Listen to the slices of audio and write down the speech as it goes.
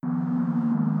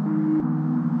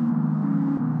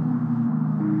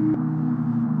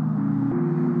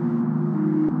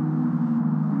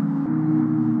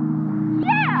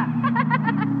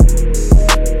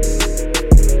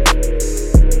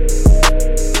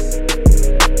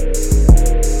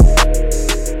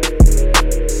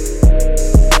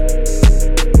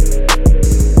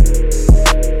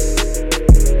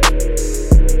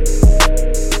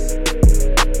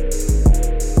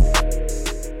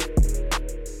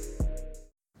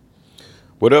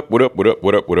What up, what up, what up,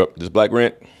 what up, what up? This Black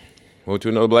Rant. Welcome to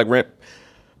another Black Rant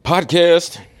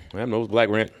podcast. I'm Nose Black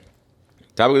Rant.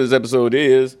 Topic of this episode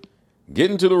is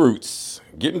getting to the roots.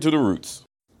 Getting to the roots.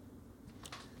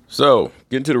 So,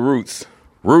 getting to the roots.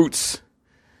 Roots.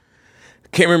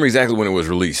 Can't remember exactly when it was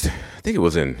released. I think it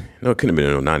was it couldn't have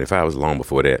been in 95. It was long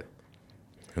before that.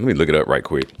 Let me look it up right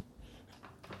quick.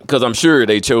 Because I'm sure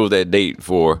they chose that date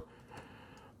for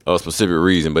a specific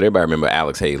reason, but everybody remember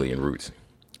Alex Haley and Roots.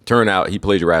 Turned out he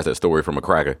plagiarized that story from a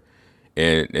cracker,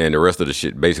 and the rest of the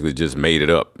shit basically just made it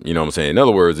up. You know what I'm saying? In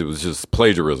other words, it was just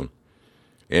plagiarism.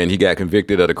 And he got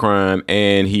convicted of the crime,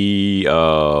 and he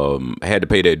had to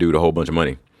pay that dude a whole bunch of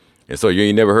money. And so you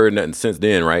ain't never heard nothing since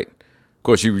then, right? Of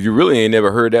course, you really ain't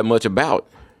never heard that much about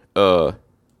the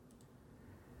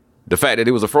fact that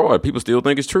it was a fraud. People still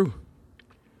think it's true.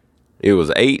 It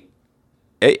was eight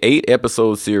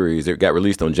episode series. It got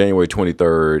released on January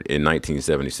 23rd in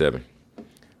 1977.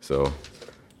 So,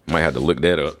 might have to look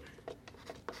that up.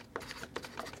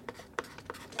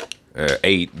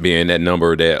 8 being that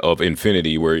number that of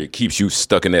infinity where it keeps you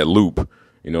stuck in that loop.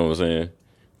 You know what I'm saying?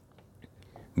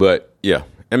 But, yeah.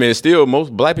 I mean, it's still,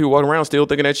 most black people walking around still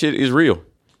thinking that shit is real.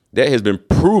 That has been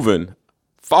proven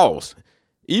false.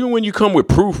 Even when you come with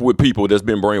proof with people that's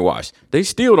been brainwashed, they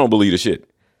still don't believe the shit.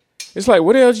 It's like,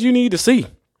 what else you need to see?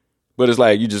 But it's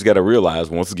like, you just got to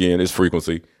realize, once again, it's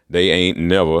frequency. They ain't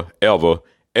never, ever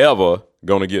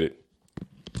gonna get it.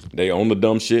 They own the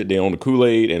dumb shit. They own the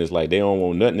Kool-Aid, and it's like they don't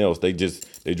want nothing else. They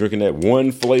drinking that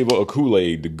one flavor of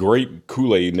Kool-Aid, the grape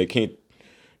Kool-Aid, and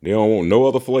they don't want no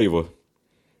other flavor.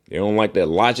 They don't like that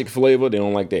logic flavor. They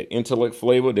don't like that intellect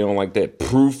flavor. They don't like that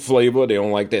proof flavor. They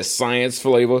don't like that science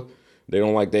flavor. They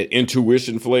don't like that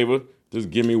intuition flavor. Just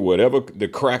give me whatever, the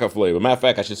cracker flavor. Matter of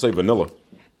fact, I should say vanilla.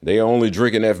 They only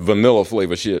drinking that vanilla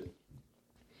flavor shit.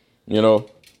 You know?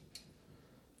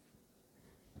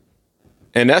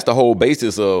 And that's the whole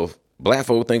basis of black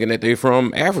folk thinking that they're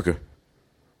from Africa.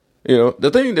 You know, the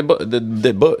thing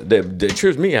that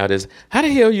trips me out is, how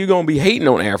the hell you gonna be hating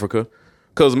on Africa?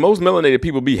 Because most melanated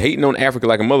people be hating on Africa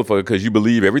like a motherfucker because you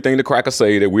believe everything the crackers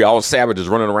say, that we all savages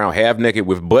running around half naked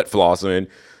with butt flossing,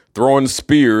 throwing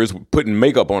spears, putting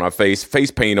makeup on our face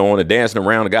paint on, and dancing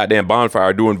around a goddamn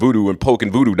bonfire doing voodoo and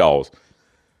poking voodoo dolls.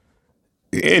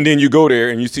 And then you go there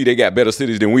and you see they got better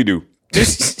cities than we do.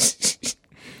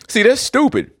 See, that's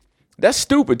stupid. That's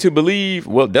stupid to believe.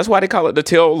 Well, that's why they call it the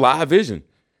tell lie vision.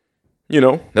 You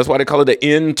know, that's why they call it the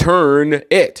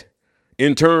intern-et.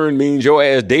 Intern means your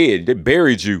ass dead. They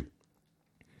buried you.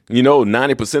 You know,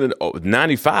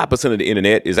 95% of the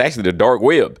internet is actually the dark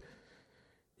web.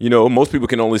 You know, most people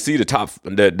can only see the top,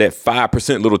 that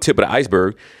 5% little tip of the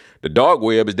iceberg. The dark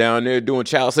web is down there doing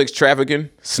child sex trafficking,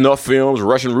 snuff films,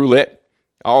 Russian roulette.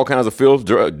 All kinds of filth,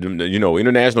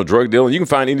 international drug dealing. You can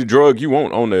find any drug you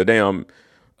want on the damn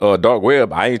dark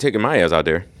web. I ain't taking my ass out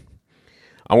there.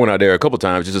 I went out there a couple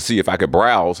times just to see if I could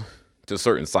browse to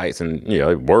certain sites, and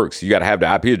it works. You got to have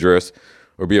the IP address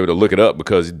or be able to look it up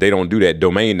because they don't do that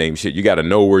domain name shit. You got to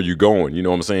know where you're going. You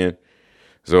know what I'm saying?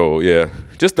 So yeah,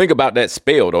 just think about that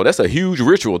spell though. That's a huge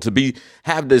ritual to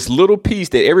have this little piece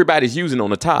that everybody's using on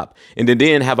the top, and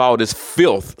then have all this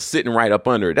filth sitting right up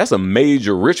under it. That's a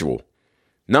major ritual.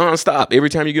 Non-stop. Every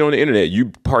time you get on the internet,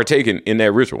 you partaking in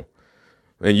that ritual.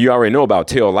 And you already know about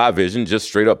tell lie vision, just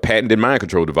straight up patented mind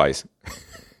control device.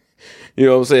 You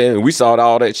know what I'm saying? We saw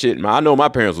all that shit. I know my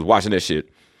parents was watching that shit.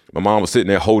 My mom was sitting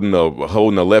there holding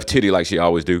the left titty like she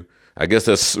always do. I guess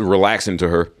that's relaxing to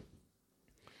her.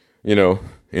 You know,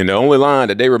 and the only line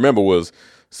that they remember was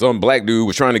some black dude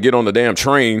was trying to get on the damn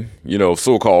train,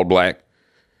 so-called black.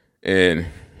 And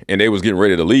they was getting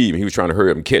ready to leave. And he was trying to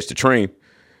hurry up and catch the train.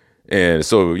 And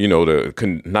so,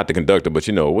 not the conductor, but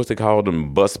what's they call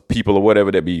them, bus people or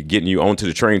whatever that be getting you onto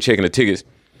the train, checking the tickets.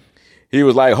 He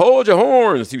was like, hold your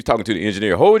horns. He was talking to the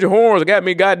engineer. Hold your horns. I got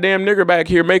me goddamn nigger back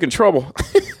here making trouble.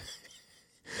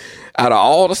 Out of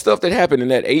all the stuff that happened in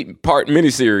that 8-part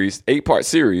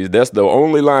series, that's the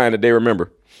only line that they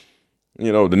remember. The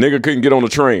nigger couldn't get on the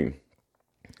train.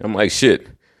 I'm like, shit,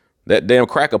 that damn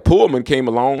cracker Pullman came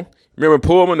along. Remember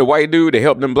Pullman, the white dude that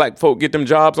helped them black folk get them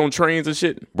jobs on trains and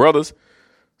shit? Brothers.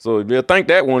 So yeah, thank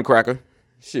that one cracker.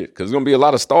 Shit, because there's going to be a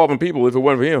lot of starving people if it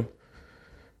wasn't for him.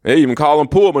 They even call them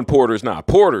Pullman porters now.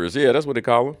 Porters, yeah, that's what they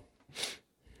call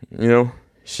them.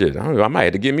 Shit, I don't know. I might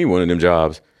have to get me one of them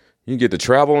jobs. You can get to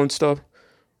travel and stuff.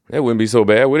 That wouldn't be so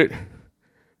bad, would it?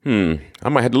 I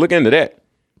might have to look into that.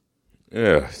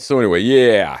 Yeah, so anyway,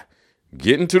 yeah.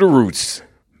 Getting to the roots.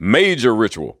 Major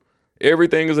ritual.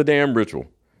 Everything is a damn ritual.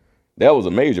 That was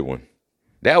a major one.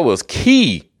 That was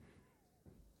key.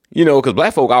 Because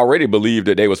black folk already believed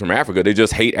that they was from Africa. They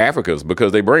just hate Africans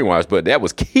because they brainwashed. But that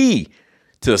was key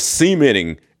to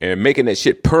cementing and making that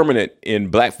shit permanent in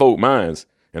black folk minds,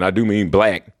 and I do mean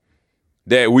black,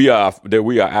 that we are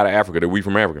out of Africa, that we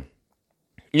from Africa.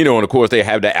 You know, and of course they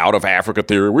have the out of Africa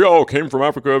theory. We all came from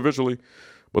Africa eventually,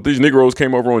 but these Negroes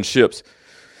came over on ships.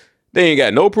 They ain't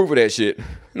got no proof of that shit.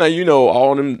 Now, you know,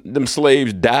 all them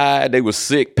slaves died. They was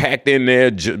sick, packed in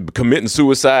there, committing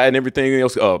suicide and everything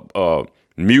else,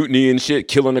 mutiny and shit,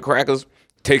 killing the crackers,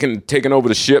 taking over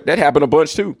the ship. That happened a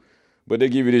bunch too. But they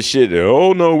give you this shit.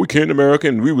 Oh no, we came to America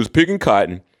and we was picking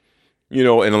cotton. You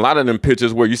know, and a lot of them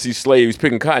pictures where you see slaves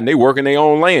picking cotton, they working their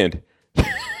own land.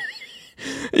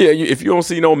 Yeah, if you don't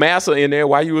see no massa in there,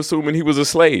 why you assuming he was a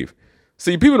slave?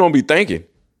 See, people don't be thinking.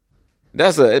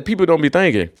 People don't be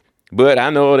thinking. But I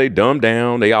know they dumb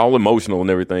down, they all emotional and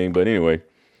everything. But anyway,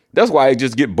 that's why it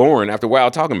just get boring after a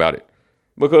while talking about it.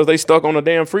 Because they stuck on a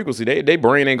damn frequency. They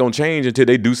brain ain't gonna change until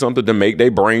they do something to make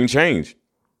their brain change.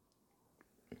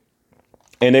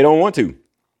 And they don't want to.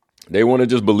 They want to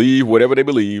just believe whatever they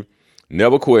believe,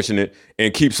 never question it,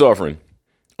 and keep suffering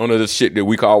under this shit that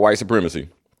we call white supremacy.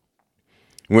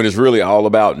 When it's really all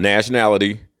about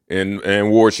nationality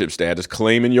and warship status,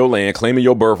 claiming your land, claiming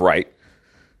your birthright,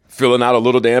 filling out a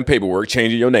little damn paperwork,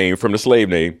 changing your name from the slave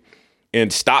name,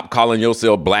 and stop calling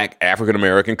yourself black, African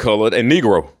American, colored, and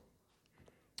Negro.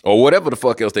 Or whatever the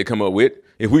fuck else they come up with.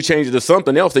 If we change it to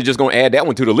something else, they just gonna add that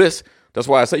one to the list. That's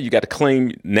why I say you got to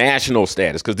claim national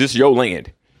status, because this is your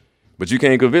land. But you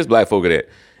can't convince black folk of that.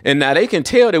 And now they can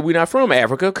tell that we're not from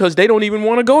Africa because they don't even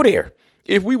want to go there.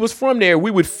 If we was from there,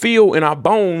 we would feel in our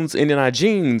bones and in our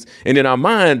genes and in our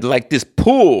mind like this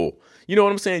pull. You know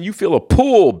what I'm saying? You feel a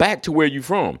pull back to where you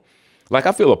from. Like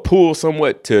I feel a pull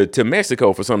somewhat to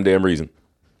Mexico for some damn reason.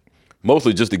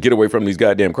 Mostly just to get away from these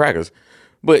goddamn crackers.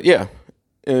 But yeah,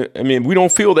 I mean, we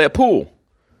don't feel that pull.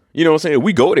 You know what I'm saying?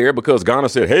 We go there because Ghana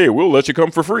said, hey, we'll let you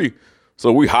come for free.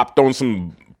 So we hopped on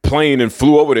some plane and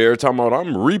flew over there talking about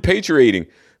I'm repatriating.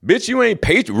 Bitch, you ain't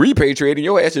repatriating.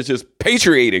 Your ass is just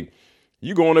patriating.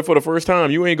 You going there for the first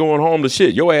time. You ain't going home to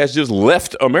shit. Your ass just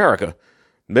left America.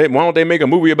 Why don't they make a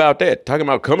movie about that? Talking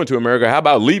about coming to America. How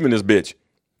about leaving this bitch?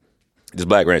 This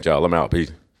Black Rant, y'all. I'm out.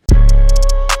 Peace.